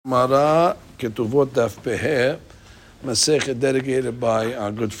Mara Ketuvot Daf Peher, Masechet dedicated by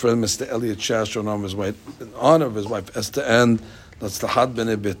our good friend Mr. Elliot Shasher in honor of his wife Esther, and Latzlachat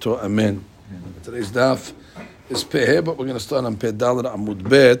Bnei Beto. Amen. Today's Daf is Peher, but we're going to start on Peh Dalet Amud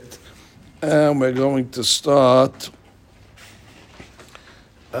Bet, and we're going to start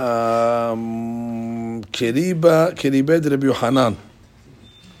Keriba de Rabbi Yohanan.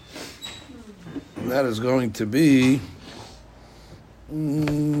 And that is going to be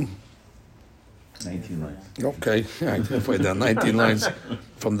 19 lines. Okay, halfway down. 19 lines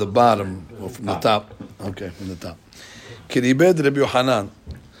from the bottom or from the top. Okay, from the top. Kiribed Rabbi Yohanan.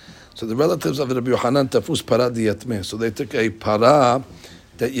 So the relatives of Rabbi Yohanan tafus para diyatmeh. So they took a para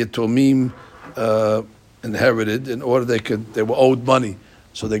that Yatomim inherited in order they were owed money.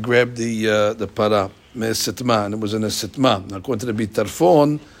 So they grabbed the para me sitma, and it was in a sitma. Now according to the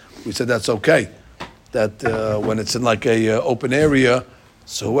Bitarfon, we said that's okay. That when it's in like a open area,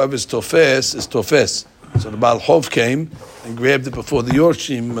 so whoever's tofes is tofes. So the Baal Chov came and grabbed it before the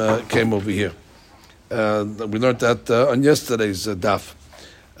Yorshim came over here. We learned that on yesterday's daf.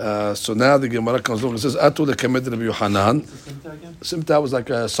 So now the Gemara comes along and says, Atu lekemed Rabbi Yohanan. Simta was like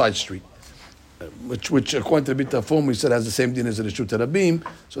a side street, which according to the Bitafum, we said has the same din as the Reshut Rabim.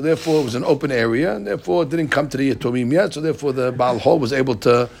 So therefore it was an open area, and therefore it didn't come to the Yatomim yet. So therefore the Baal Chov was able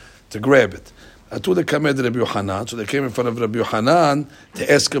to grab it. So they came in front of Rabbi Yohanan to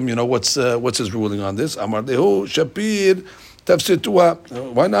ask him, what's his ruling on this? Amar Dehu Shapir Tafsitua.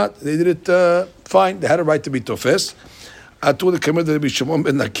 Why not? They did it fine. They had a right to be tofes. They came in Rabbi Shimon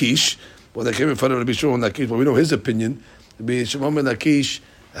ben Lakish. Well, they came in front of Rabbi Shimon ben Lakish. Well, we know his opinion. Rabbi Shimon ben Lakish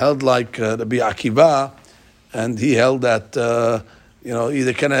held like Rabbi Akiva, and he held that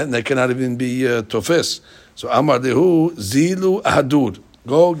either they cannot even be tofes. So Amar Dehu Zilu Ahadur.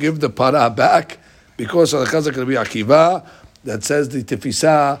 Go give the para back, because of the Chazak Rabbi Akiva that says the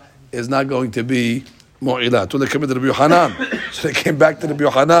tefisa is not going to be mo'ilah. So they came to Rabbi Yohanan. So they came back to Rabbi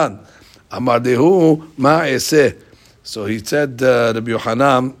Yohanan. Amar dehu ma'eseh. So he said Rabbi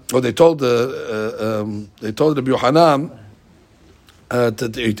Yohanan, or they told Rabbi Yohanan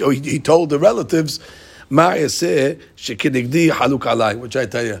he told the relatives ma'eseh shekinigdi haluk alai, which I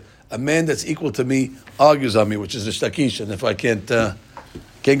tell you, a man that's equal to me argues on me, which is a shtakish, and if I can't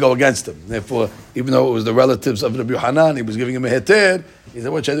go against him. Therefore, even though it was the relatives of Rabbi Yohanan, he was giving him a heter. He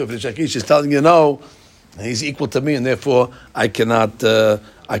said, "What should I do? If the shakish is telling you no, he's equal to me, and therefore I cannot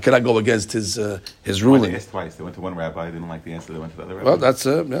go against his ruling." They asked twice. They went to one rabbi, they didn't like the answer. They went to the other rabbi. Well, that's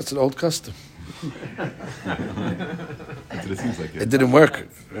an old custom. That's what it seems like. It didn't work.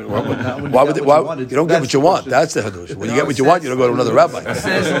 Why you don't get what you want? That's the hadush. When you get what you want, you don't go to another rabbi. That's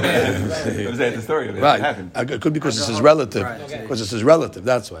the story. Right. It could be because it's his relative. Because it's his relative.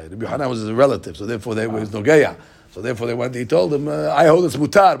 That's why. Rabbi Yohanan was his relative, so therefore they was nogeya. So therefore they went. He told them, "I hold it's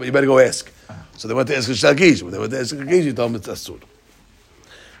mutar, but you better go ask." So they went to ask Shagish. When they went to ask Shagish, he told them it's asur.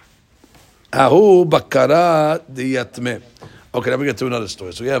 Ahu bakara diyatme. Okay, now we get to another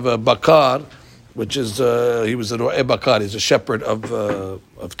story. So we have a bakar, which is he was a ro'eh bakar. He's a shepherd of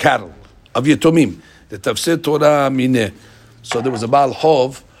cattle, of yatomim. The tafsir Torah mineh. So there was a Baal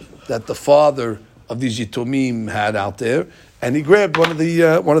Chov that the father of these yatomim had out there, and he grabbed one of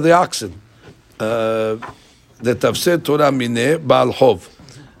the oxen. The tafsir Torah mineh Baal Chov.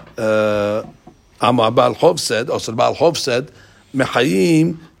 Baal Chov said, also the Baal Chov said,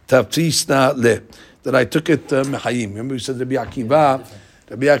 mechayim tafisna le. That I took it mechayim. Remember we said Rabbi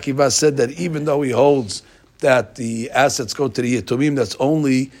Akiva said that even though he holds that the assets go to the Yatomim, that's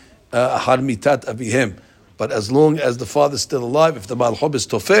only harmitat avihim. But as long as the father's still alive, if the Baal Chov is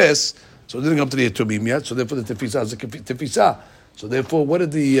tofes, so it didn't come to the Yatomim yet, so therefore the tefisa is a tefisa. So therefore, what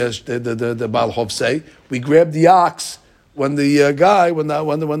did the Baal Chov say? We grabbed the ox when the guy, when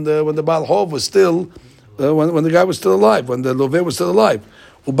the Baal Chov was still, when the guy was still alive, when the Loveh was still alive.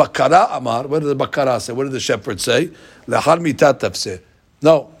 Ubakara Amar, what did the Bakara say? What did the shepherd say? Lahar mitat tafseh.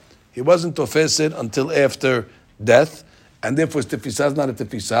 No, he wasn't tofesed until after death, and therefore his tefisa is not a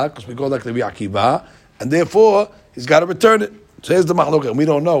tefisa, because we go like Rabbi Akiva, and therefore he's got to return it. So here's the mahloka. We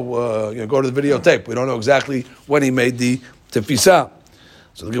don't know, go to the videotape, we don't know exactly when he made the tefisa.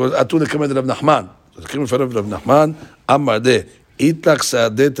 So the Atu the command of Nachman. So the command of Nachman, Amar de, itlak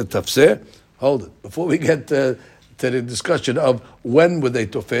sa'adet tafseh. Hold it. Before we get to the discussion of when were they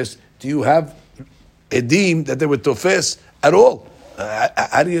tofes, do you have edim that they were tofes at all?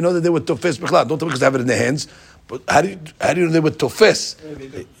 How do you know that they were tofes? Don't tell me because they have it in their hands. But how do you know they were tofes?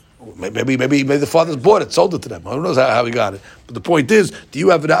 Maybe the fathers bought it, sold it to them. Who knows how he got it? But the point is, do you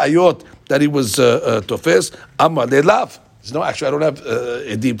have an ayot that he was tofes? Amar they laugh. No, actually, I don't have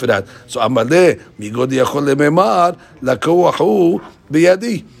edim for that. So Amaleh migod yachol lememar lakoahu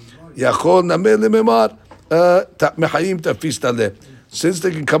biyadi. Yachol nameh lememar mechayim tafis taleh. Since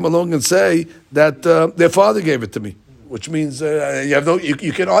they can come along and say that their father gave it to me, which means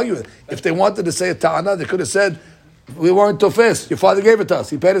you can argue it. If they wanted to say a ta'ana, they could have said, we weren't tofes. Your father gave it to us.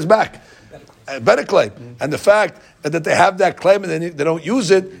 He paid us back. A better claim. And the fact that they have that claim and they don't use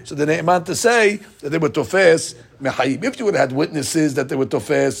it, so the ne'eman to say that they were tofes mechayim. If you would have had witnesses that they were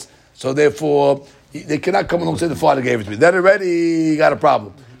tofes, so therefore they cannot come along and say the father gave it to me. Then already you got a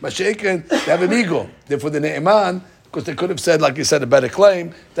problem. Mashiach, they have an ego. Therefore the ne'eman, because they could have said, like you said, a better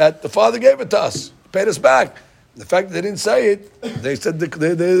claim that the father gave it to us, paid us back. The fact that they didn't say it, they said the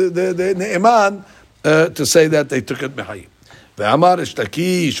ne'eman to say that they took it mechayim. Ve'amar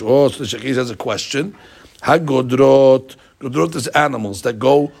Ishtakish, so the Shakish has a question. Hagodrot, godrot is animals that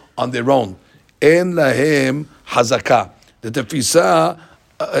go on their own. En lahem hazaka. The tefisa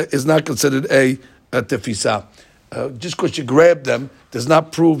is not considered a tefisa. Just because you grab them does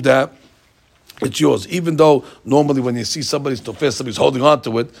not prove that it's yours. Even though normally when you see somebody's tofes, somebody's holding on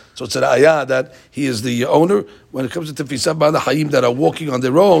to it, so it's an ayah that he is the owner. When it comes to tefisa, ba'al hayim that are walking on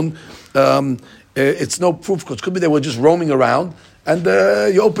their own, it's no proof, because it could be they were just roaming around, and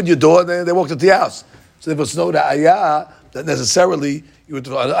you open your door, and they walked into the house. So if it's no ayah, that necessarily, you would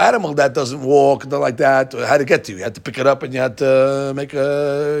an animal that doesn't walk, nothing like that, how to get to you. You had to pick it up, and you had to make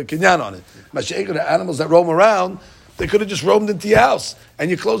a kinyan on it. The animals that roam around, they could have just roamed into your house, and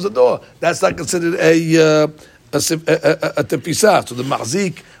you close the door. That's not considered a tefisa. So the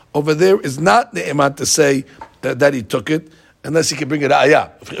mahzik over there is not ne'eman to say that he took it, unless he can bring it ayah.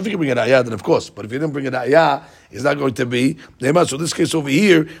 If he can bring it ayah, then of course. But if he didn't bring it ayah, it's not going to be ne'eman. So in this case over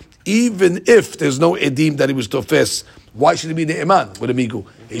here, even if there's no edim that he was tofes, why should he be ne'eman with a migu?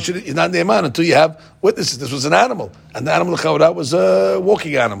 He's not ne'eman until you have witnesses. This was an animal, and the animal l'chaura was a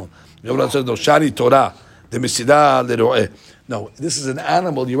walking animal. Says no shani Torah the misida leroeh. No, this is an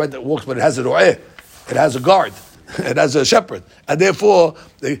animal. You're right that walks, but it has a roeh. It has a guard. It has a shepherd, and therefore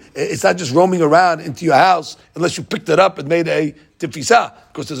it's not just roaming around into your house unless you picked it up and made a tefisa,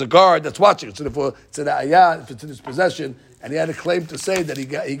 because there's a guard that's watching it. So therefore, it's an ayah, if it's in his possession, and he had a claim to say that he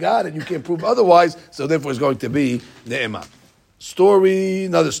got it. You can't prove otherwise. So therefore, it's going to be ne'eman.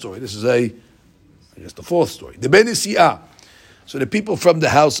 Another story. This is I guess the fourth story. The Ben Isi'ah. So the people from the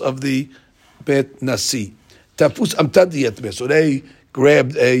house of the Bet Nasi, tafus amtad yetmeh. So they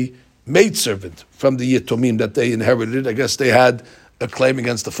grabbed a maidservant from the Yitomim that they inherited. I guess they had a claim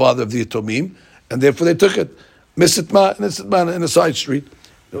against the father of the Yitomim, and therefore they took it. Misitma in a side street.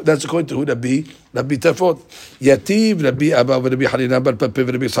 That's according to who? Rabbi Tafot. Yativ, Rabbi Abba, Rabbi Hanina, Bar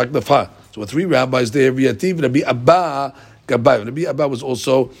Papiv, Rabbi Yitzchak Nafha. So with three rabbis there, Yativ, Rabbi Abba, Gabay. Rabbi Abba was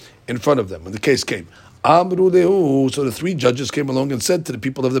also in front of them when the case came. Amru lehu. So the three judges came along and said to the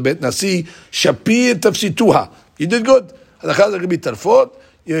people of the Bet Nasi, Shapir tafsituha. You did good. Rabbi Tarfot.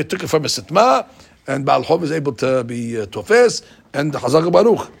 You took it from a sitma, and Baal Chov is able to be tofes, and Hazak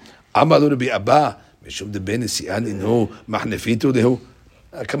Baruch. Amalu Rabbi Abba, Mishum de Ben Isi'ani no mahnefitu lehu.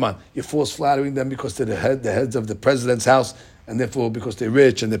 Come on, you're force flattering them because they're the heads of the president's house, and therefore because they're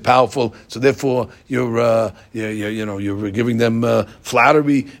rich and they're powerful. So therefore you're giving them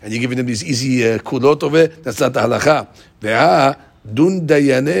flattery, and you're giving them these easy kulot over. That's not the halacha. Dun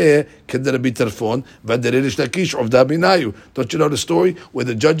dayane kedrabi tarfon v'derelish lakish ovda binayu. Don't you know the story where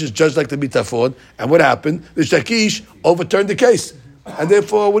the judges judged like the bitafon, and what happened? The Lakish overturned the case, and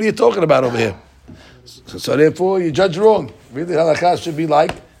therefore, what are you talking about over here? So therefore, you judge wrong. Really, halakha should be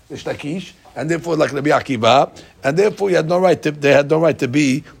like the Lakish, and therefore like Rabbi Akiva, and therefore they had no right to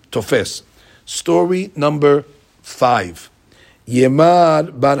be tofes. Story number 5.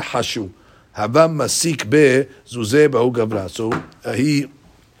 Yemar bar Hashu. Havam masik be zuzeh ba'u gavra. So he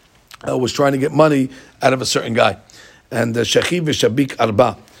was trying to get money out of a certain guy, and shachiv v'shabik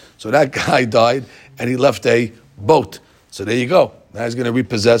arba. So that guy died, and he left a boat. So there you go. Now he's going to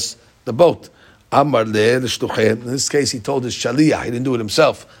repossess the boat. Amar le l'shtuchen. In this case, he told his shaliyah. He didn't do it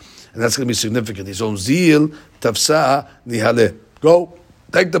himself, and that's going to be significant. His own zeal tafsa nihale. Go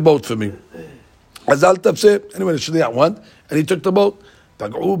take the boat for me. Azal tafse. Anyway, the shaliyah went, and he took the boat. So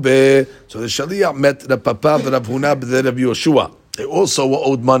the Shaliach met the Papa of Rav Huna b'der Rav Yoshua. They also were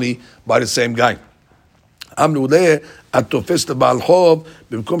owed money by the same guy. We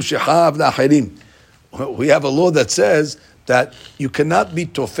have a law that says that you cannot be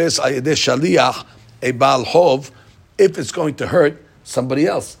tofes ayedeh shaliach a Baal Chov if it's going to hurt somebody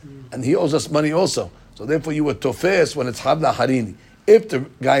else, and he owes us money also. So therefore, you were tofes when it's havla harini. If the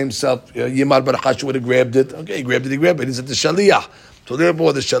guy himself, Yemar bar Hashu, would have grabbed it, okay, he grabbed it. He's at the shaliach. So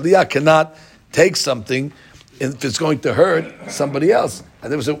therefore, the shaliach cannot take something if it's going to hurt somebody else.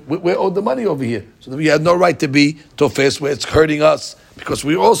 And they would say, we're owed the money over here. So we had no right to be tofes where it's hurting us because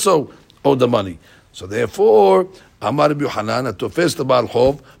we also owe the money. So therefore, Amar Rabbi Yochanan, tofes the Baal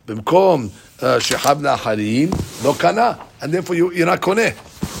Chov, b'mkom shechav la'acharim, lo kana. And therefore you're not koneh.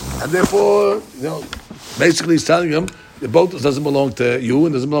 And therefore, basically he's telling them, the boat doesn't belong to you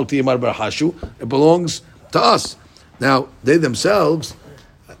and doesn't belong to Yamar Bar Hashu. It belongs to us. Now, they themselves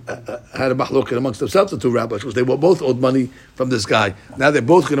had a mahloket amongst themselves, the two rabbis, because they were both owed money from this guy. Now they're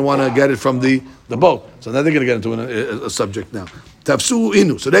both going to want to get it from the boat. So now they're going to get into a subject now. Tafsu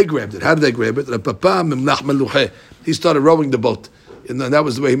inu. So they grabbed it. How did they grab it? He started rowing the boat. And that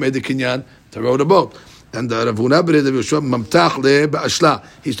was the way he made the kinyan, to row the boat. And Rav Huna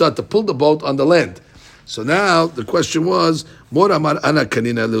he started to pull the boat on the land. So now the question was, Mor Amar Ana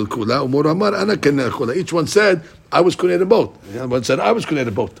Kanina Lil Kula, or Mor Amar Ana Kanina Kula. Each one said, I was kuneh the boat. The other one said, I was kuneh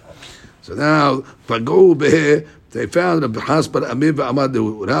the boat. So now, they found Rabbi Pinhas bar Amir v'Amad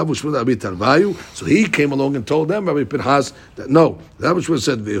Rav Shmuel Abi Tarvayu. So he came along and told them, Rabbi Pinhas, that no. Rav Shmuel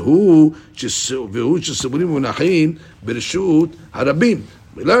said, V'hu shesuburim unachin b'reshut harabim.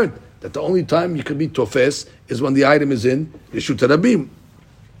 We learned that the only time you can be tofes is when the item is in reshut harabim.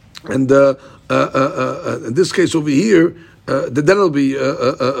 And in this case over here, then it'll be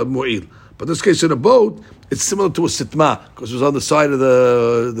mu'il. But in this case in a boat, it's similar to a sitma because it was on the side of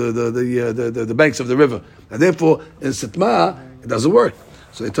the banks of the river, and therefore in sitma it doesn't work.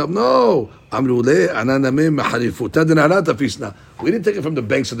 So they tell them, no, we didn't take it from the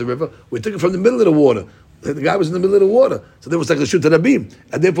banks of the river. We took it from the middle of the water. The guy was in the middle of the water, so there was like a shut rabim,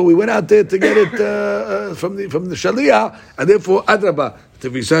 and therefore we went out there to get it from the shaliyah, and therefore adraba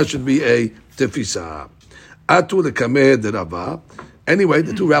tefisa should be a tefisa. Atu lekameh de Rava. Anyway,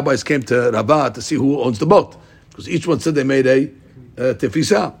 the two rabbis came to Rava to see who owns the boat, because each one said they made a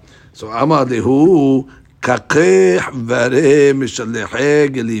tefisa. So Amar lehu kakeh vare mishalecheh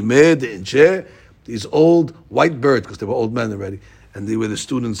gelimed inche. These old white birds, because they were old men already, and they were the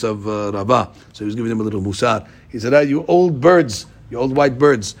students of Rava. So he was giving them a little musar. He said, you old birds, you old white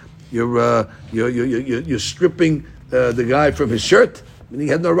birds, you're stripping the guy from his shirt. I mean, he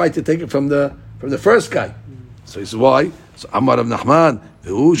had no right to take it from the first guy. So he said, why? So Amar Rav Nachman,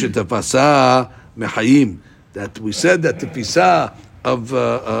 that we said that the tefisa of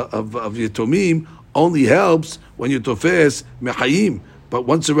Yatomim only helps when you tofes mechayim. But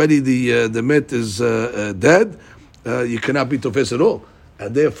once already the met is dead, you cannot be tofes at all.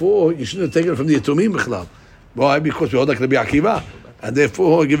 And therefore, you shouldn't have taken it from the Yatomim Mechlav. Why? Because we hold like Rabbi Akiva. And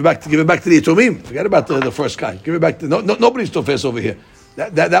therefore, give it back to the Yatomim. Forget about the first guy. Give it back to... nobody's tofes over here.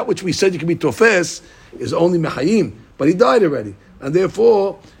 That which we said you can be tofes is only mechayim. But he died already. And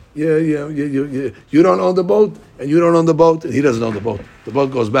therefore, you don't own the boat, and you don't own the boat, and he doesn't own the boat. The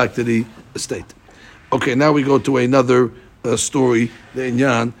boat goes back to the estate. Okay, now we go to another story, the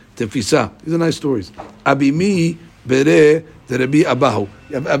Inyan Tefisa. These are nice stories. Abimi bere de Rabbi Abahu.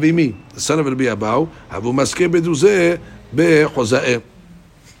 You have Abimi, the son of Rabbi Abahu. Havu maske beduzeh be Chozaeh.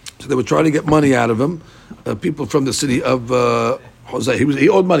 So they were trying to get money out of him. People from the city of Chozaeh. He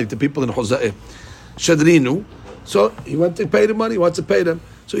owed money to people in Chozaeh. Shadrinu. So he went to pay the money. He wants to pay them.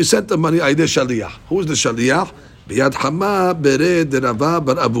 So he sent the money. Aideh Shaliyah. Who is the Shaliyah? Biyad Hama bere de Rava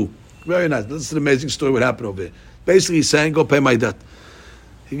bar Abu. Very nice. This is an amazing story. What happened over here? Basically, he's saying, "Go pay my debt."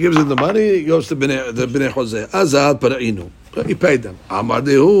 He gives him the money. He goes to Bnei Chozaeh. Azal para'inu. He paid them. Amar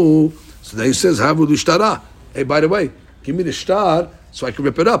dehu. So then he says, "Havu l'shtara." Hey, by the way, give me the shtar so I can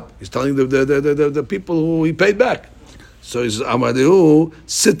rip it up. He's telling the people who he paid back. So he says, "Amar dehu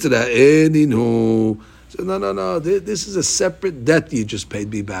sitra eninu." So no. This is a separate debt you just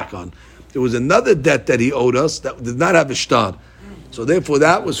paid me back on. There was another debt that he owed us that did not have a shtar. So therefore,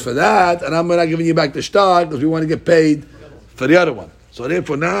 that was for that, and I'm not giving you back the shtar because we want to get paid for the other one. So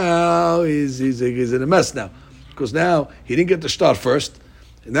therefore, now he's in a mess now, because now he didn't get the shtar first.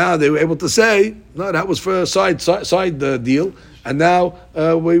 And now they were able to say, no, that was for a side deal, and now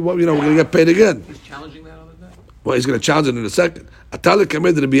we're going to get paid again. He's challenging that on the debt? Well, he's going to challenge it in a second. Atalik came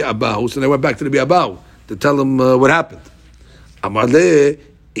to be Abahu, so they went back to the Abahu to tell him what happened. Amaleh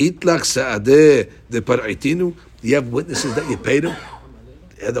itlach saadeh de par'itinu. Do you have witnesses that you paid him?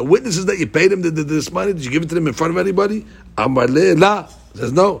 The witnesses that you paid him this money, did you give it to them in front of anybody? Amar le la.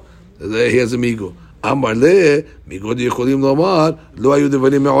 Says no. He has a migo. Amar le migo di yicholim lomar lo ayu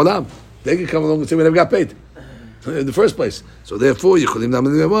devarim me'olam. They can come along and say we never got paid in the first place. So therefore yicholim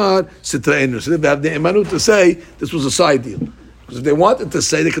lomar sitra enu. So they have the emanu to say this was a side deal. Because if they wanted to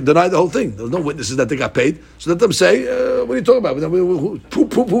say, they could deny the whole thing. There was no witnesses that they got paid. So let them say, what are you talking about? Who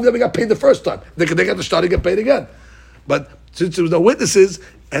that we got paid the first time? They got to start to get paid again. But since there was no witnesses,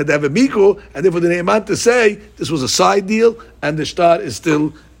 and they have a miku, and therefore the neiman to say this was a side deal, and the shtar is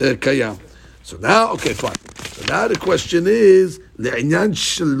still kayam. So now, okay, fine. So now the question is, le'inyan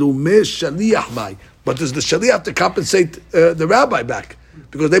shalumeh shaliach mai. But does the shaliach have to compensate the rabbi back?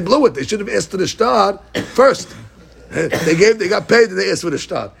 Because they blew it. They should have asked for the shtar first. They got paid, and they asked for the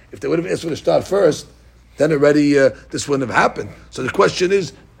shtar. If they would have asked for the shtar first, then already this wouldn't have happened. So the question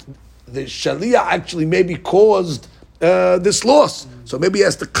is, the shaliach actually maybe caused this loss. So maybe he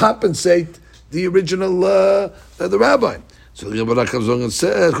has to compensate the original, the rabbi. So the Gemara comes along and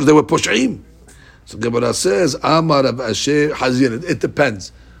says, because they were push'im. So the Gemara says, Amar Rav Asher Hazin. It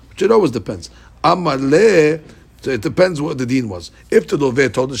depends. Which it always depends. Amar Le, so it depends what the deen was. If the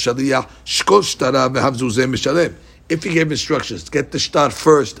Doveh told the shaliach, Shkol shtara v'hav zuzeh mishalem. If he gave instructions, get the shtar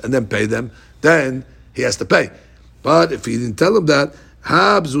first and then pay them, then he has to pay. But if he didn't tell him that,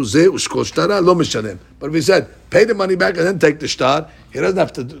 Hab zuzeh ushkol shtara lo mishalem. But if he said, pay the money back and then take the shtar, he doesn't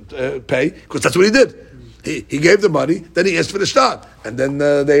have to pay, because that's what he did. He gave the money, then he asked for the shtar. And then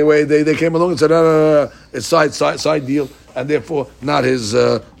they came along and said, no, it's side deal, and therefore not his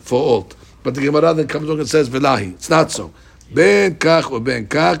fault. But the Gemara then comes along and says, Velahi. It's not so. Ben kach or ben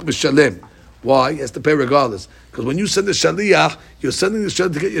kach b'shalem. Why? He has to pay regardless. Because when you send the shaliach, you're sending the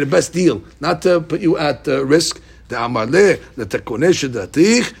shaliach to get you the best deal, not to put you at risk. I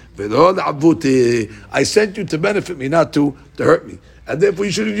sent you to benefit me, not to hurt me. And therefore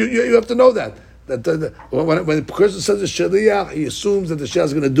you have to know that. When a person says the shaliach, he assumes that the shaliach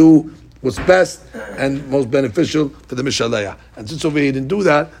is going to do what's best and most beneficial for the mishalayah. And since over here he didn't do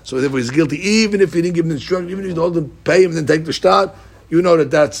that, so therefore he's guilty. Even if he didn't give him instruction, even if he told him pay him and then take the shtar, you know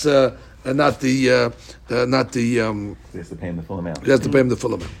that's not the. He has to pay him the full amount. He has to pay him the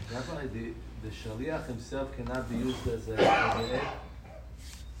full amount. Rabbi, the shaliach himself cannot be used as a ed.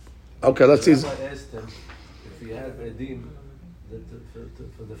 Okay, let's see. Rabbi asked him if he had edim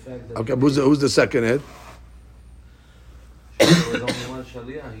for the fact that. Okay, who's the second head? There was only one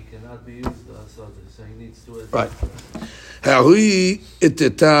shaliach. He cannot be used so he needs two edim. Right.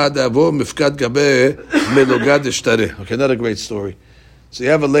 Okay, another great story. So you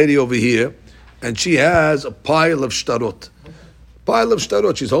have a lady over here, and she has a pile of shtarot.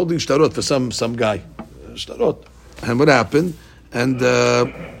 She's holding shtarot for some guy. Shtarot. And what happened? And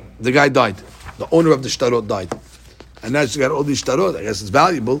the guy died. The owner of the shtarot died. And now she's got all these shtarot. I guess it's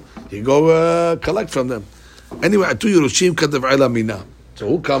valuable. You go collect from them. Anyway, atu Yerushim kadav ela mina. So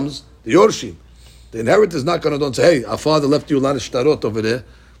who comes? The Yerushim. The inheritor is not going to don't say, hey, our father left you a lot of shtarot over there,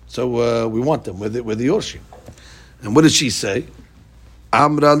 so we want them. We're the Yerushim. And what did she say?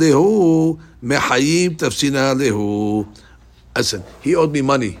 Amra lehu mehayim tafsina lehu. Listen, he owed me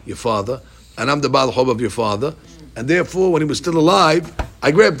money, your father, and I'm the Baal Chob of your father, and therefore, when he was still alive,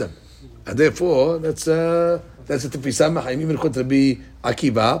 I grabbed him, and therefore, that's a tefisah mehayim. Even if it be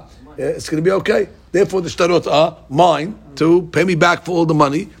akiva, it's going to be okay. Therefore, the shtarot are mine to pay me back for all the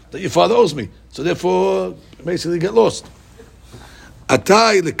money that your father owes me. So therefore, basically, get lost.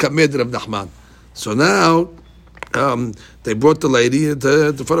 Atay lekamed Rav Nachman. So now. They brought the lady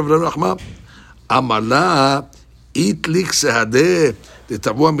to the front of Rav Nachman. Amala itlik sehadeh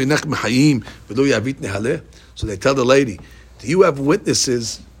detavua minach mehayim v'lo yavit nehaleh. So they tell the lady, do you have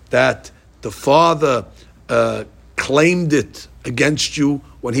witnesses that the father claimed it against you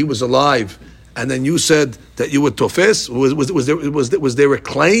when he was alive, and then you said that you were tofes? Was there a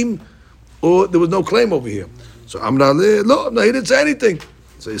claim, or there was no claim over here? So Amrale, no, he didn't say anything.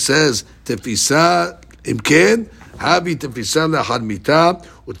 So he says tefisa imken. Then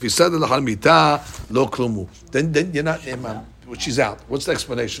you're not she's out. What's the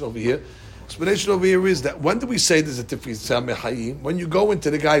explanation over here? Explanation over here is that when do we say there's a tefisa mehayim? When you go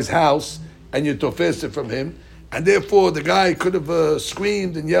into the guy's house and you tofes it from him, and therefore the guy could have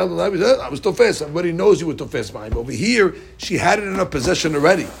screamed and yelled, I was tofes. Everybody knows you were tofes mehayim. Over here, she had it in her possession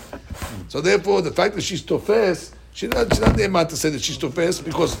already. So therefore, the fact that she's tofes, she's not the amount to say that she's tofes,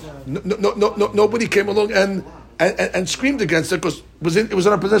 because nobody came along and screamed against her, because it was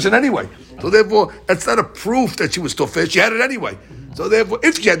in her possession anyway. So therefore, that's not a proof that she was tofes. She had it anyway. So therefore,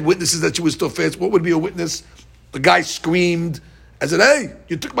 if she had witnesses that she was tofes, what would be a witness? The guy screamed and said, "Hey,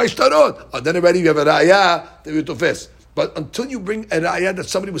 you took my shtarot." Oh, then already you have a ra'ayah that you tofes. But until you bring a ra'ayah that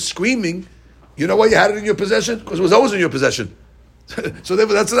somebody was screaming, you know why you had it in your possession? Because it was always in your possession. So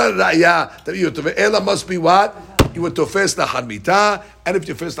therefore, that's not a ra'ayah that you were tofes. Ela must be what? You were tofes lahad mitah, and if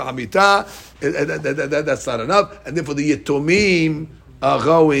you tofes lahad mitah, that's not enough. And therefore, the yetomim are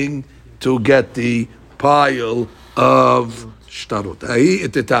going to get the pile of shtarot.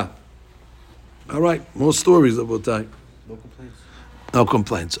 All right, more stories about that. No complaints. No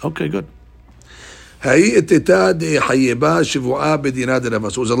complaints. Okay, good. Hayi etita de hayeba shivua bedina de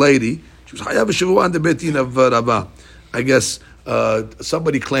Rava. So it was a lady. She was hayeba shivua in the betin of Rava. I guess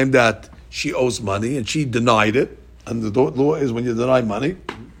somebody claimed that she owes money and she denied it. And the law is when you deny money, you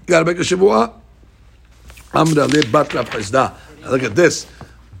got to make a shivua. Amra le bat Rav Hizda. Look at this.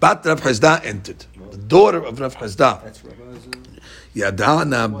 Bat Rav Hizda entered. The daughter of Rav Hizda.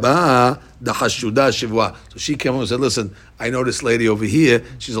 Yadana ba the hashuda shivua. So she came and said, "Listen, I know this lady over here.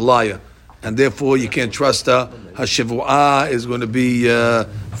 She's a liar, and therefore you can't trust her. Her shivua is going to be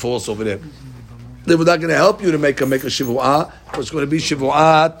false over there. They were not going to help you to make a shivua. It's going to be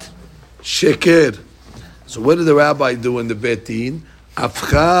shivuat sheker. So what did the rabbi do in the Beit Din?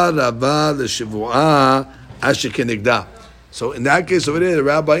 Afcha Rabba the shivua ashekenigda. So in that case over there, the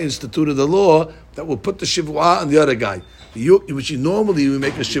rabbi instituted the law that will put the shivua on the other guy. Which normally we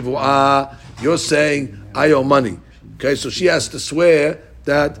make a shivua, you're saying, I owe money. Okay, so she has to swear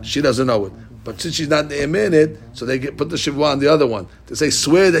that she doesn't owe it. But since she's not ne'emenet, so they put the shivua on the other one. They say,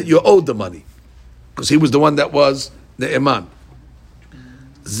 swear that you owed the money. Because he was the one that was ne'eman.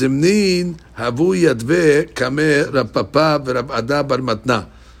 Zimnin havu yadve kame Rab Papa v'Rab Ada bar Matna.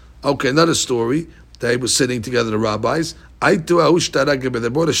 Okay, another story. They were sitting together, the rabbis. Aitu ahu shtara gebe. They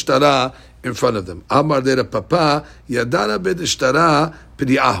brought a shtara in front of them. Amar de Rab Papa yadana bed shtara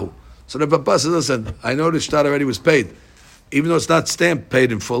p'di'ahu. So the Papa said, listen, I know the shtara already was paid. Even though it's not stamped,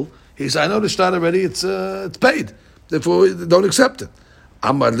 paid in full. He said, I know the shtara already, it's paid. Therefore, don't accept it.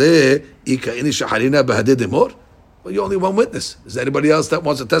 Amar le ika ini shaharina b'hadid emor. Well, you're only one witness. Is there anybody else that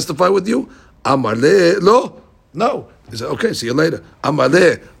wants to testify with you? Amar le lo. No. He said, okay, see you later. Amar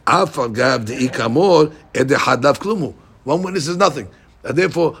le afal gav de ikamor ede hadlav klumu. One witness is nothing. And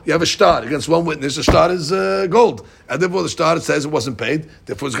therefore, you have a shtar against one witness. The shtar is gold. And therefore, the shtar says it wasn't paid.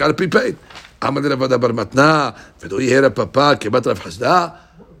 Therefore, it's got to be paid. Amar le Rav bar Matna. V'do yihera papa kebat Rav Hizda.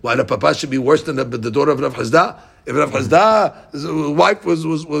 Why the papa should be worse than the daughter of Rav Hizda? If Rav Hizda's wife was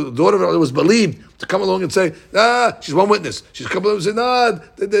daughter of Rav, was believed to come along and say, she's one witness. She's come along and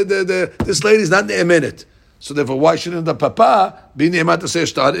say, this lady's not ne'emenet. So therefore, why shouldn't the papa be ne'emet to say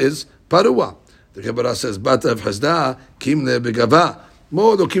shtar is parua? The Gemara says, Bat Rav Hizda kimne begava.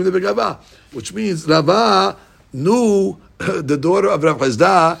 Modo kimne begava. Which means Rava knew the daughter of Rav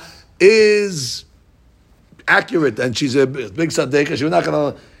Hizda is accurate and she's a big tzaddik.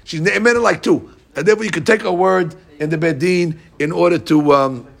 She's ne'emenet like two. And therefore, you can take a word in the Beit Din in order to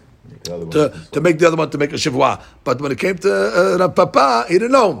make the other one to make a shivua. But when it came to Rav Papa, he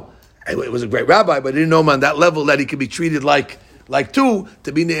didn't know him. Anyway, he was a great rabbi, but he didn't know him on that level that he could be treated like two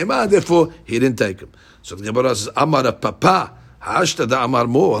to be ne'emah. Therefore, he didn't take him. So the Gemara says, Amar Rav Papa, ha'ashtada Amar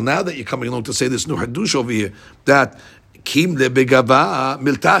Mo. Well, now that you're coming along to say this new hadush over here, that kim lebegava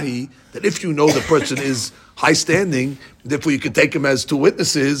miltahi, that if you know the person is high standing, therefore you can take him as two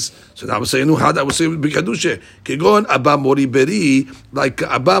witnesses. So now I was saying, I was saying b'kadushe. Kegon Abba Mori Beri, like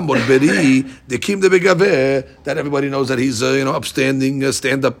Abba Mori Beri, the Kim de Begaveh, that everybody knows that he's upstanding,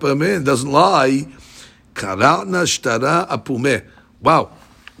 stand-up man, doesn't lie. Kara'na shtara apumeh. Wow,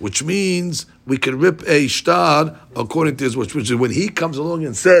 which means we can rip a shtar according to his, which is when he comes along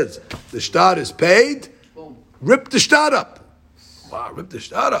and says the shtar is paid, rip the shtar up. Wow, rip the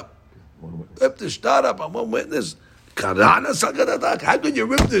shtar up. Rip the shtar up on one witness. How can you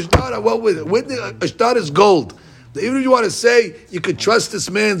rip the shtar on one witness? A shtar is gold. Even if you want to say you could trust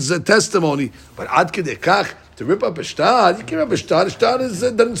this man's testimony, but ad kedekach to rip up a shtar, you can't rip a shtar. The shtar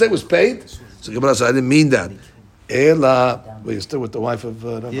doesn't say it was paid. So Gemara said, I didn't mean that. Ela, well, you're still with the wife of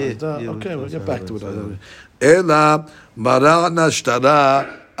Rav Hizda? Okay, we'll get back to it. Ela marana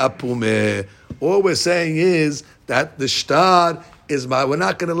shtara apume. All we're saying is that the shtar is we're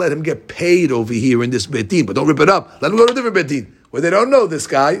not going to let him get paid over here in this Beit Din, but don't rip it up. Let him go to a different Beit Din, where they don't know this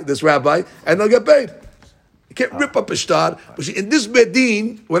guy, this rabbi, and they'll get paid. You can't rip up a shtar, but in this Beit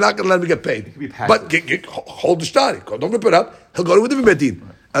Din, we're not going to let him get paid. But hold the shtar. Don't rip it up. He'll go to a different Beit Din.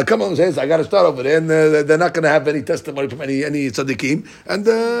 Come on and says, I got a shtar over there, and they're not going to have any testimony from any tzaddikim, and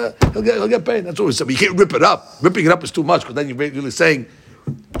he'll get paid. That's what we said. But you can't rip it up. Ripping it up is too much, because then you're really saying,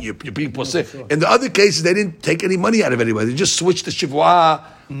 you're being poseh. In the other cases, they didn't take any money out of anybody. They just switched the shivua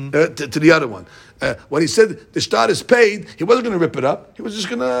to the other one. When he said the shtar is paid, he wasn't going to rip it up. He was just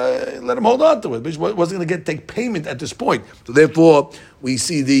going to let him hold on to it. But he wasn't going to take payment at this point. So therefore, we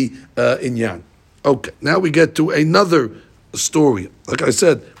see the inyan. Okay, now we get to another story. Like I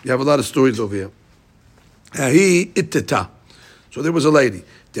said, we have a lot of stories over here. So there was a lady.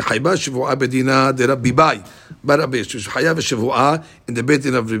 Dechayba shivua bedina de Rabbi Bai. Bar Rabbi, she was chayav shivua in the Beit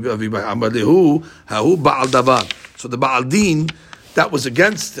Din of Rabbi Bai. Amar lehu hahu ba'al davar. So the Ba'al Din that was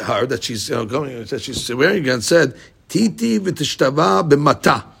against her, that she's going, that she's swearing against, said, Titi v'tishtava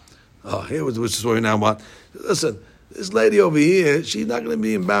b'mata. Oh, here was which swear now what? Listen, this lady over here, she's not going to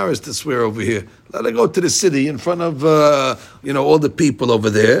be embarrassed to swear over here. Let her go to the city in front of all the people over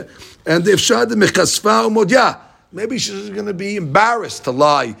there. And if Shad Mechasfa Umodya, maybe she's going to be embarrassed to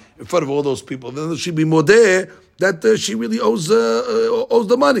lie in front of all those people. Then she'll be modeh that she really owes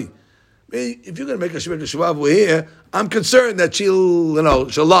the money. I mean, if you're going to make a shivah over here, I'm concerned that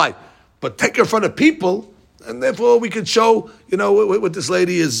she'll lie. But take her in front of people, and therefore we can show, what this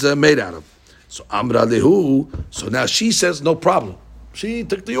lady is made out of. So Amra Lehu, so now she says, no problem. She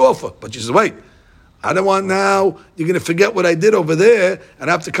took the offer, but she says, wait, I don't want now, you're going to forget what I did over there, and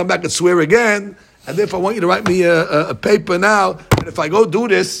I have to come back and swear again, and therefore I want you to write me a paper now, and if I go do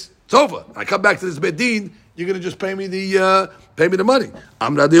this, it's over. I come back to this bedin, you're going to just pay me the money.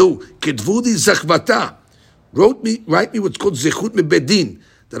 Amra Lehu, Ketvudi Zachvata, write me what's called Zechut me bedin,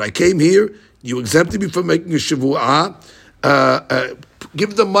 that I came here, you exempted me from making a Shavu'ah,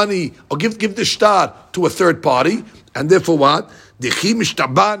 give the money, or give the shtar to a third party, and therefore what? I don't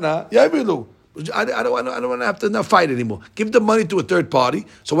want to have to now fight anymore. Give the money to a third party,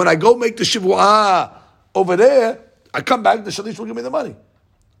 so when I go make the Shavu'ah over there, I come back, the Shalish will give me the money.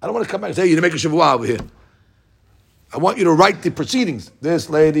 I don't want to come back and say, you didn't make a Shavu'ah over here. I want you to write the proceedings. This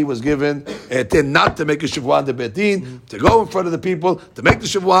lady was given not to make a Shavu'ah in the Betin, to go in front of the people, to make the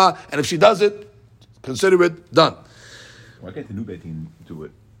Shavu'ah, and if she does it, consider it done. Why can't the new Betin do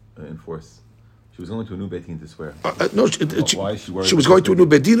it, enforce? She was going to a new Betin to swear. No, she was going to a new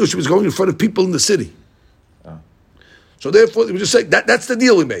Betin, or she was going in front of people in the city. Oh. So therefore, we just say, that's the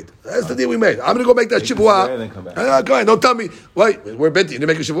deal we made. That's the deal we made. I'm going to go make that Shavu'ah. Go ahead, don't tell me, wait, we're Betin, you didn't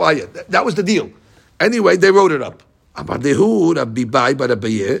make a Shavu'ah yet. That was the deal. Anyway, they wrote it up. Write it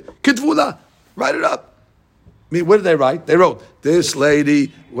up. I mean, what did they write? They wrote, this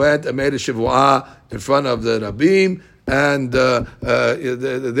lady went and made a Shavu'ah in front of the Rabbim, and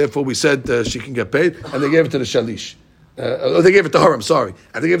therefore we said she can get paid, and they gave it to the Shalish. They gave it to her, I'm sorry.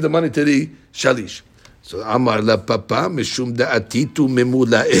 And they gave the money to the Shalish. So Amar la Papa, Mishum da'atitu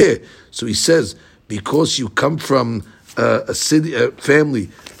memula'eh. So he says, because you come from a city, a family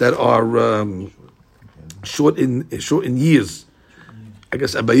that are short in years. I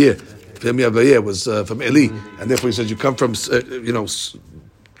guess Abaye, family Abaye was from Eli, and therefore he says you come from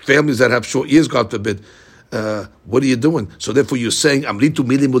families that have short years. God forbid. What are you doing? So therefore you're saying Amritu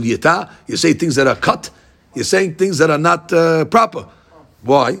milim uliyata. You're saying things that are cut. You're saying things that are not proper.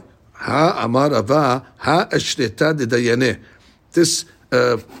 Why? Ha amar ava ha ashreta de dayaneh. This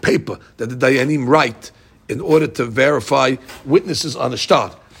paper that the dayanim write in order to verify witnesses on a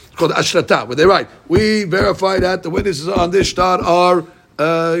shtar. It's called ashrata, where they write, we verify that the witnesses on this shtar are,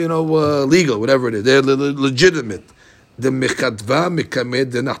 legal, whatever it is. They're legitimate. If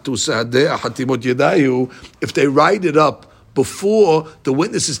they write it up before the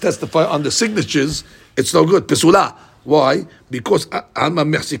witnesses testify on the signatures, it's no good. Pesula. Why? Because it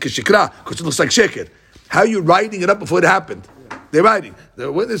looks like sheker. How are you writing it up before it happened? They're writing.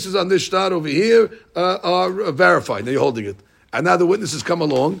 The witnesses on this shtar over here are verified. Now you're holding it. And now the witnesses come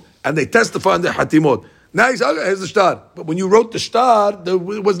along and they testify on the hatimot. Now he's okay, here's the shtar. But when you wrote the shtar,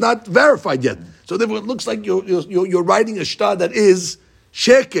 it was not verified yet. So therefore it looks like you're writing a shtar that is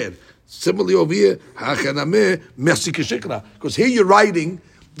sheker. Similarly over here, because here you're writing,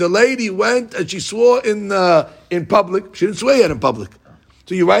 the lady went and she swore in public. She didn't swear yet in public.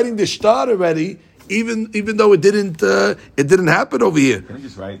 So you're writing the shtar already, even though it didn't happen over here. Can you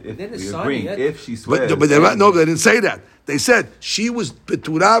just write if she swears? But they didn't say that. They said she was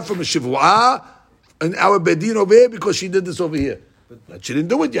peturah from a shivu'ah in our bedin over here because she did this over here. But she didn't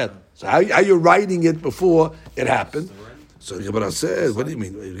do it yet. So how are you writing it before it happened? So the Gemara says, what do you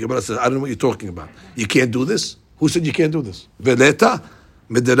mean? The Gemara says, I don't know what you're talking about. You can't do this? Who said you can't do this? Veleta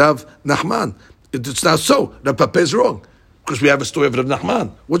mederav Nachman. It's not so. Rav Papa is wrong. Because we have a story of Rav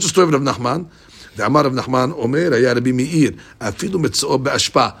Nachman. What's the story of Rav Nachman? The Amar of Nachman Omer, Aya Rabbi Meir, Afilu Mitz'o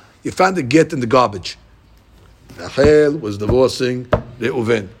Be'ashpa. You found a get in the garbage. Rachel was divorcing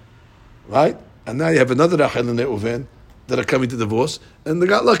Reuven. Right? And now you have another Rachel and Reuven that are coming to divorce, and they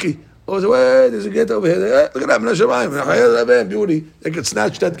got lucky. Oh, so, wait, there's a get over here. Look at that, Rachel, beauty. They could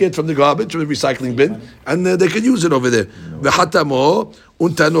snatch that get from the garbage, from the recycling bin, and they could use it over there. V'hatamo,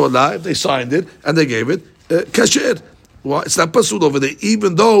 untanola, if they signed it, and they gave it, kasher. Well, it's not pasul over there,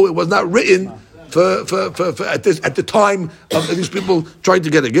 even though it was not written for at the time of these people trying to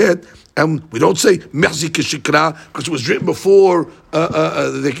get a get. And we don't say merci kishikra because it was written before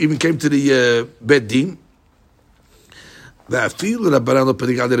they even came to the Beit Din. Even the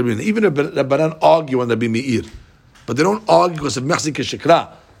Rabbanan argue on Rabbi Meir, but they don't argue because of merci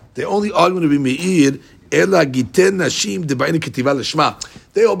kishikra. They only argue on Rabbi Meir Ela giten nashim debayin ketiva l'shma.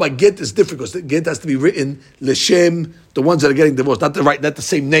 They all by get is different because the get has to be written l'shem, the ones that are getting divorced, not the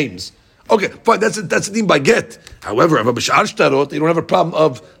same names. Okay, fine. That's the name by get. However, if a b'shar shtarot, you don't have a problem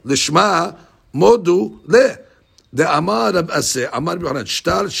of l'shma modu le. The amar of aseh amar b'yohanan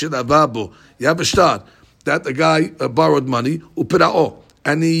shtar shel. You have a shtar that the guy borrowed money upirao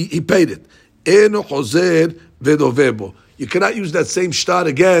and he paid it. Eno chozer vedovebo. You cannot use that same shtar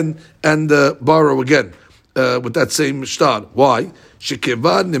again and borrow again with that same shtar. Why?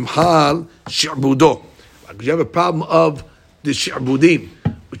 Shekevar nimhal shi'budo. Because you have a problem of the shi'budim,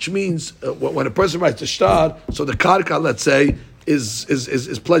 which means when a person writes a shtar, so the karka, let's say, is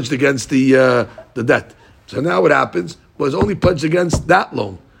pledged against the debt. So now what happens was only pledged against that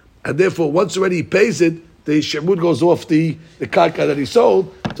loan, and therefore once already he pays it, the shi'bud goes off the karka that he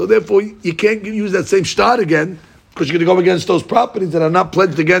sold. So therefore you can't use that same shtar again, because you're going to go against those properties that are not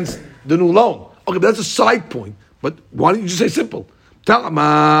pledged against the new loan. Okay, but that's a side point. But why don't you just say simple?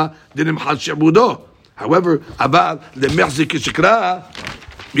 However,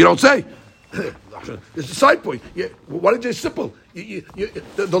 you don't say. It's a side point. Why don't you say simple?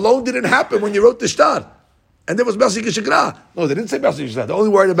 The loan didn't happen when you wrote the shtar. And there was Mersik Shikra. No, they didn't say Mersik Shikra. They're only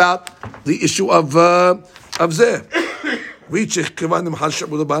worried about the issue of Zeh.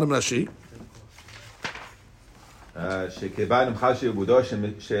 שכיוון נמחל שעבודו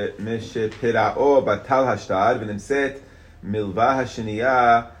שמשפרעו בטל השטר ונמצאת מלווה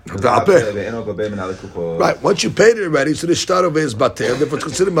השנייה ואינו גובה מן הלקוחות. Right, once you paid it already, so the shtar over is bater, therefore it's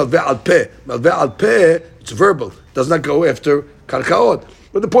considered malveh al peh. Malveh al peh, it's verbal, does not go after karkaot.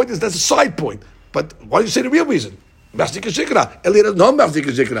 But the point is, that's a side point. But why do you say the real reason? Machzik shikra. Eli doesn't know machzik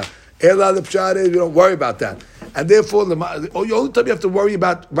shikra. Ela the pshat is, you don't worry about that. And therefore, the only time you have to worry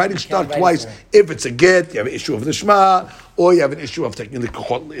about writing shtar twice, if it's a get, you have an issue of the shma, or you have an issue of taking the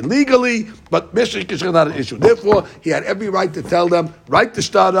kochot illegally, but mishrik is not an issue. Therefore, he had every right to tell them, write the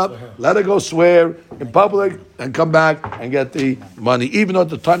shtar up, let her go swear in public, and come back and get the money. Even though at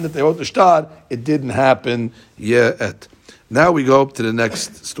the time that they wrote the shtar, it didn't happen yet. Now we go up to the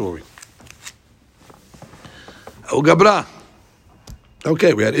next story. Gabra.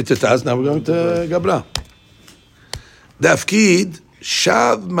 Okay, we had Ititas, now we're going to Gabra. Dafkid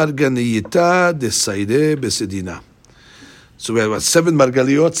Shav Marganiyita de Saide Besedina. So we have 7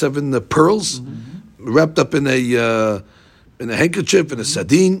 margaliot, 7 pearls wrapped up in a handkerchief, in a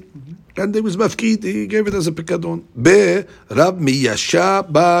sardine, and there was mafkid. He gave it as a pikadon. Be Rab Miyasha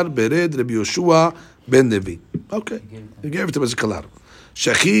Bar Bered Rabbi Yoshua Ben Levi. Okay, he gave it to him as a kalar.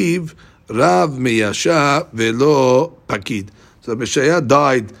 Shachiv Rav Miyasha Velo Pakid. So Mishaya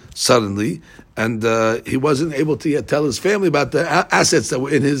died suddenly, and he wasn't able to yet tell his family about the assets that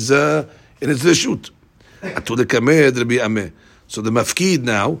were in his reshut. So the mafkid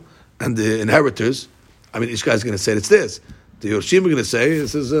now and the inheritors, I mean, each guy's going to say it's this. The Yorshim are going to say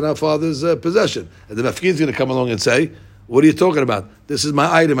this is in our father's possession, and the mafkid is going to come along and say, "What are you talking about? This is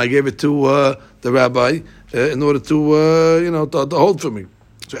my item. I gave it to the rabbi in order to to hold for me."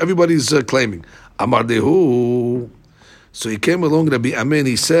 So everybody's claiming Amar Dehu. So he came along, Rabbi Amen.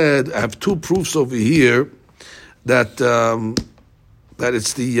 He said, "I have 2 proofs over here that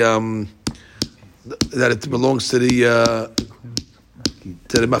it's the that it belongs to the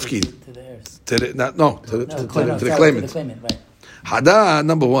mafkid, to the heirs, to the claimant. Right. Hada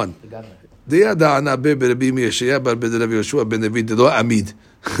number 1.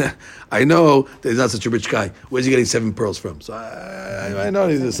 I know that he's not such a rich guy. Where's he getting 7 pearls from? So I know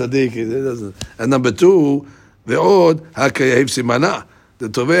he's a tzaddik. He doesn't. And number 2. The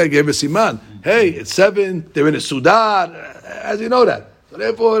Tovea gave a siman. Hey, it's 7. They're in a Sudan. As you know that. So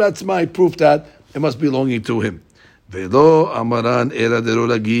therefore, that's my proof that it must be belonging to him.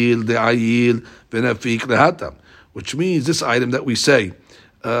 Which means this item that we say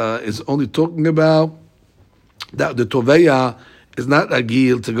is only talking about that the Tovea is not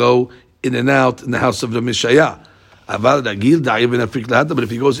agil to go in and out in the house of the Mishaya. But if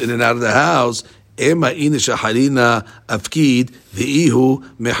he goes in and out of the house, Ema inisha harina afkid v'ihu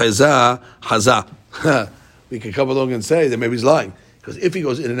meheza haza. We can come along and say that maybe he's lying, because if he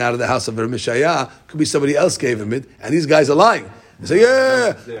goes in and out of the house of Rav Mishaya, could be somebody else gave him it, and these guys are lying. They say,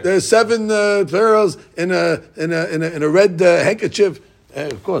 "Yeah, there's 7 pearls in a red handkerchief."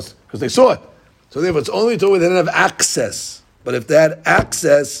 Of course, because they saw it. So therefore, it's only to where they don't have access. But if they had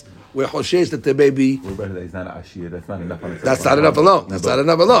access, we're choshesh that there may be. He's not ashir. That's not enough on itself. That's not enough alone. That's not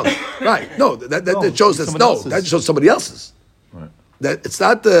enough alone. Right? No, that shows that's no. Else's. That shows somebody else's. Right. That it's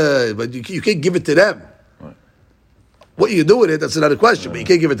not the. But you can't give it to them. Right. What you do with it, that's another question. But you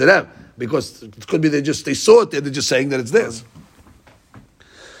can't give it to them because it could be they saw it there. They're just saying that it's theirs.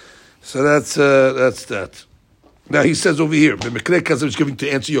 So that's that. Now he says over here, B'mekre Kazav is giving to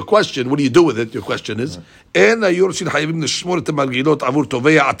answer your question. What do you do with it? Your question is, they don't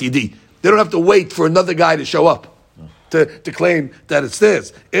have to wait for another guy to show up to claim that it's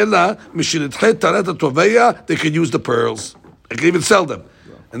theirs. They can use the pearls. They can even sell them,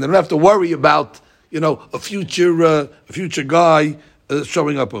 and they don't have to worry about a future guy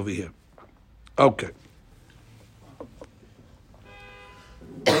showing up over here. Okay.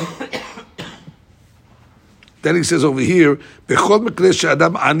 Then he says over here, "Bechol mekre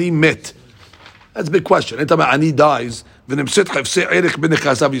she'adam ani met." That's a big question. Anytime ani dies, v'nemset chafsei erech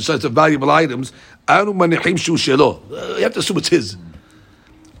b'nechasav, besides the valuable items, anu manichim shu shelo. You have to assume it's his.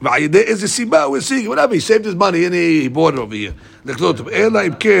 V'ayidei eze siba, we're seeing whatever. He saved his money and he bought it over here. Ela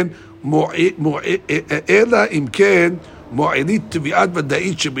imken mo'elit tvi'at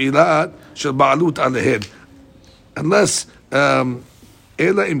v'da'it shebilat shel ba'alut alehen. Unless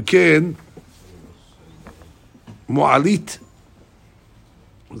ela imken Mu'alit.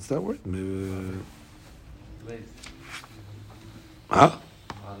 What's that word? Huh?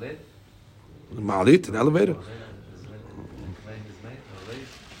 Ma'alit, an elevator.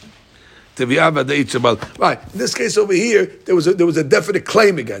 Right. In this case over here, there was a definite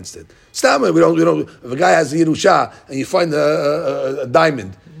claim against it. Stam, we don't. If a guy has a Yerusha and you find a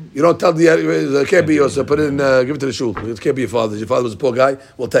diamond, you don't tell it can't be yours. So put it in, give it to the shul. It can't be your father's. Your father was a poor guy.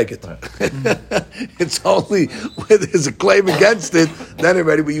 We'll take it. It's only when there's a claim against it, then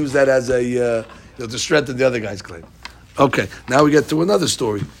already we use that as a to strengthen the other guy's claim. Okay, now we get to another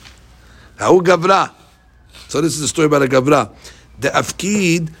story. Ha'u gavra. So this is a story about a gavra. The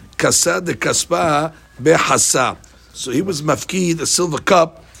afkid kasa de kaspa behasa. So he was mafkid, a silver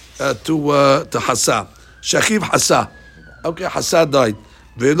cup to hasa. Shachiv hasa. Okay, hasa died.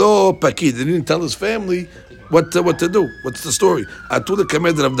 Velo pakid. He didn't tell his family what to do. What's the story? Atul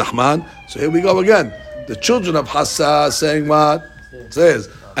kamed Rav Nachman. So here we go again. The children of Hassa saying what? Says.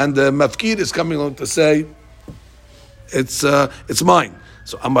 And the mafkid is coming along to say, it's mine.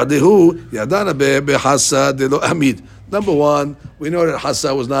 So Amadehu Yadana be Hassa de lo Amid. Number one, we know that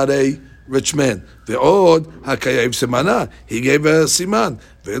Hassa was not a rich man. Ve'od hakayav semana. He gave a siman.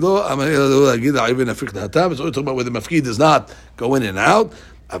 Ve'lo agid ha'ivin afik lahatam. So we're talking about where the mafkid does not go in and out.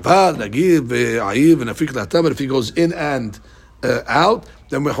 Aval agid ve'ayiv and afik lahatam. But if he goes in and out,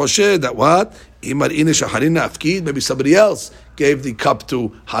 then we're hoshed that what? Imar inish harina afkid. Maybe somebody else gave the cup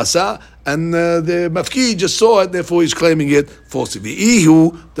to Hassa, and the mafkid just saw it. Therefore, he's claiming it falsely.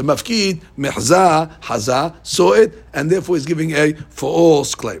 Ve'ihu, the mafkid mehza Hassa saw it, and therefore he's giving a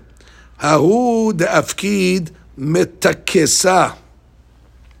false claim. Hahu the afkid metakesa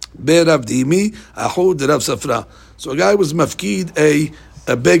be'Rav Dimi, ahu the Rav Safra. So a guy was mafkid a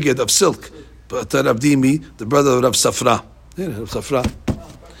beged of silk, but Rav Dimi, the brother of Rav Safra. Yeah, Rav Safra.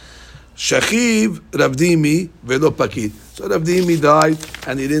 Shachiv Rav Dimi velo pakid. So Rav Dimi died,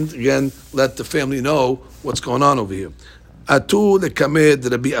 and he didn't again let the family know what's going on over here. Atu lekamed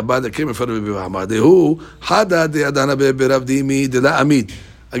Rabbi Abba came in front of Rabbi Muhammad. Who hada de adana be Rav Dimi de la amid.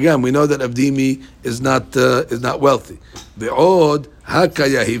 Again, we know that Rav Dimi is not wealthy. Be'od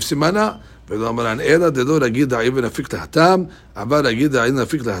hakayahiv simana. ולא אלא דלא רגיד העיבן אפיק להתם, אבל רגיד העיבן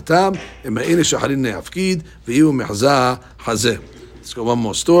אפיק להתם, אם האינה שחרין להפקיד, ויהיו מחזה חזה. Let's go one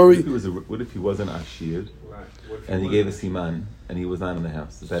more story. What if he wasn't Ashir, and he gave a siman, and he was not in the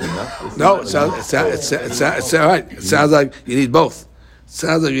house? Is that enough? No, it's all right. It sounds like you need both. It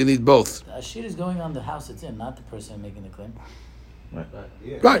sounds like you need both. The Ashir is going on the house it's in, not the person making the claim.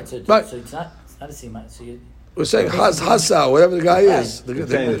 Right. So it's not a siman. So we're saying Hassa, whatever the guy is. The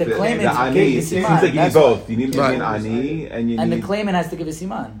claimant ani, it seems like you need both. You need an ani, and the claimant has to give a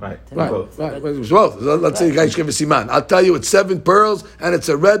siman. Right. Both. Let's say the guy should give a siman. I'll tell you, it's 7 pearls, and it's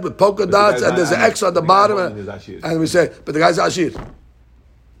a red with polka dots, and there's an X on the bottom, and we say, but the guy's Ashir.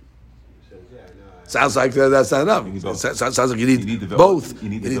 Sounds like that's not enough. Sounds like you need both. You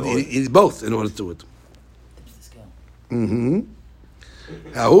need both in order to do it. Mm-hmm.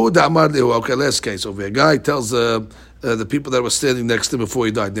 Okay, last case over here. A guy tells the people that were standing next to him before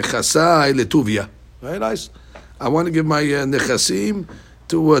he died, Nechasai letuvia. Very nice. I want to give my nechasim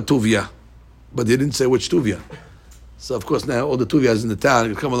to Tuvia. But he didn't say which Tuvia. So, of course, now all the Tuvias in the town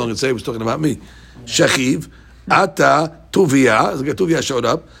can come along and say he was talking about me. Shachiv, Ata, Tuvia. The Tuvia showed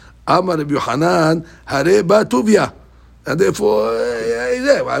up. Amar Rabbi Yochanan, Hareba Tuvia. And therefore, he's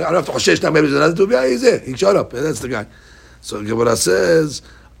there. I don't have to Hoshesh now, maybe there's another Tuvia. He's there. He showed up. That's the guy. So the Gemara says,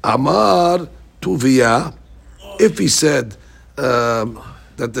 Amar Tuvia, if he said that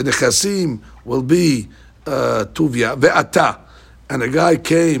the Nechasim will be Tuvia, Ve'ata, and a guy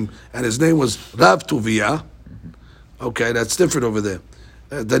came and his name was Rav Tuvia, okay, that's different over there.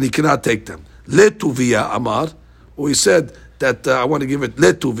 then he cannot take them. Le Tuvia Amar, or he said that I want to give it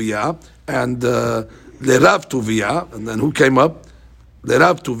Le Tuvia and Le Rav Tuvia, and then who came up? Le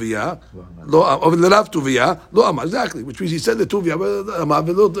Rav Tuvia, Le Rav Tuvia, Lo Amar, exactly, which means he said Le Tuvia, but Amar,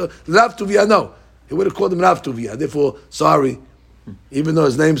 Rav Tuvia, no. He would have called him Rav Tuvia, therefore, sorry, even though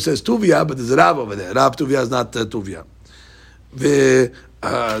his name says Tuvia, but there's a Rav over there. Rav Tuvia is not Tuvia. The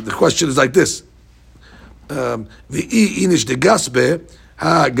question is like this. Inish de gaspe,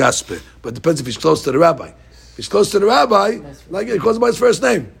 ha gaspe. But it depends if he's close to the rabbi. If he's close to the rabbi, like he calls him by his first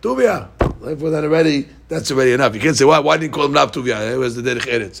name, Tuvia. Therefore, that's already enough. You can't say, why didn't you call him Rav Tuvia? It was the Derech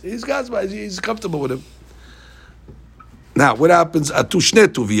Eretz. He's gaspe, he's comfortable with him. Now, what happens at Tushne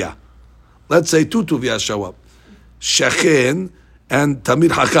Tuvia? Let's say two Tuvia show up. Shachen and Tamir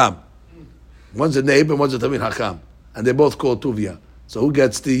Hakam. One's a neighbor, one's a Tamir Hakam. And they both call Tuvia. So who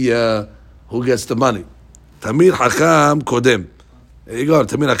gets the money? Tamir Hakam Kodem. There you go.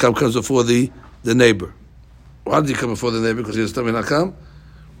 Tamir Hakam comes before the neighbor. Why did he come before the neighbor? Because he was Tamir Hakam?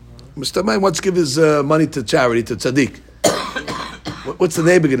 Mr. May wants to give his money to charity, to tzaddik. What's the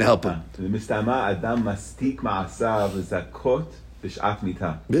neighbor going to help him?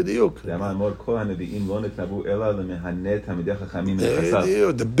 בדיוק.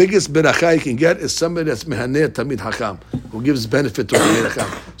 The biggest beracha you can get is somebody that's mehaneh tamid hakam, who gives benefit to tamid hakam.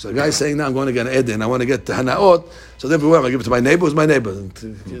 So the guy is saying, now I'm going to get an eden, I want to get the hanaot, so therefore I'm going to give it to my neighbor. Who's my neighbor?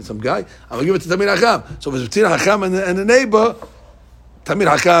 Some guy. I'm going to give it to tamid hakam. So if it's between hakam and the neighbor, tamid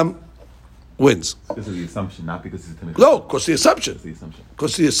hakam wins. This is the assumption, not because it's a Tamid. No, because the assumption. It's the assumption.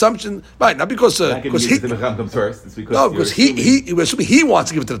 Because the assumption, right? Not because he. Tamid Hakam comes first. It's because no, because he wants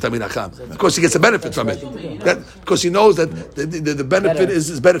to give it to the Tamid Hakam. Of course, he gets a benefit from it. Because he knows that the benefit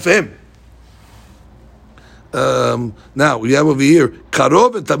is better for him. Now we have over here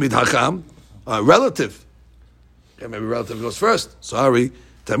Karov and Tamid Hakam, relative. Okay, maybe relative goes first. Sorry,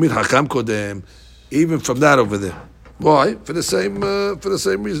 Tamid Hakam Kodem. Even from that over there. Why? For the same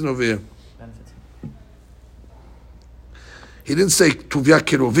reason over here. He didn't say Tuvia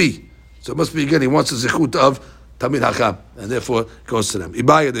Kirovi. So it must be again, he wants the zechut of Tamid Hakam. And therefore, it goes to them.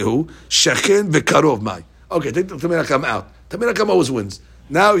 Ibaya dehu, Shechen ve'karov mai. Okay, take the Tamid Hakam out. Tamid Hakam always wins.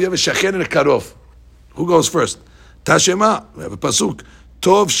 Now you have a Shechen and a Karov. Who goes first? Tashema, we have a pasuk.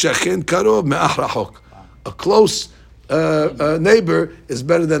 Tov Shechen Karov me'ach rachok. A close neighbor is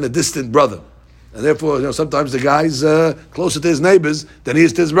better than a distant brother. And therefore, sometimes the guy's closer to his neighbors than he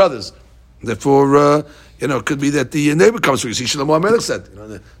is to his brothers. Therefore, it could be that the neighbor comes through. You see, Shlomo HaMelech said,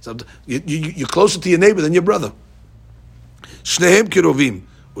 you're closer to your neighbor than your brother. Shnehem kirovim,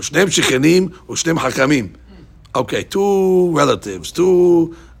 u'shnehem shechenim, u'shnehem hakamim. Okay, two relatives,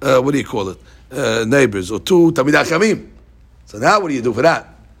 two, neighbors, or two tamid hakamim. So now what do you do for that?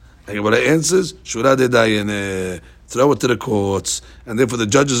 And what it answers, shura de dayan, throw it to the courts, and therefore the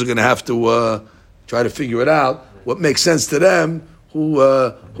judges are going to have to try to figure it out, what makes sense to them,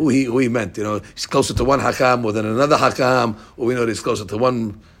 who he meant. He's closer to one hakam more than another hakam, or we know that he's closer to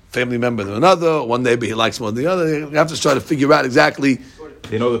one family member than another, or one neighbor he likes more than the other. You have to try to figure out exactly.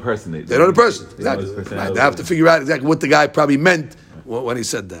 They know the person. They know the person. Exactly. Right. They have to figure out exactly what the guy probably meant when he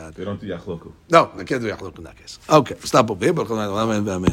said that. They don't do yachloku. No, they can't do yachloku in that case. Okay, stop over here.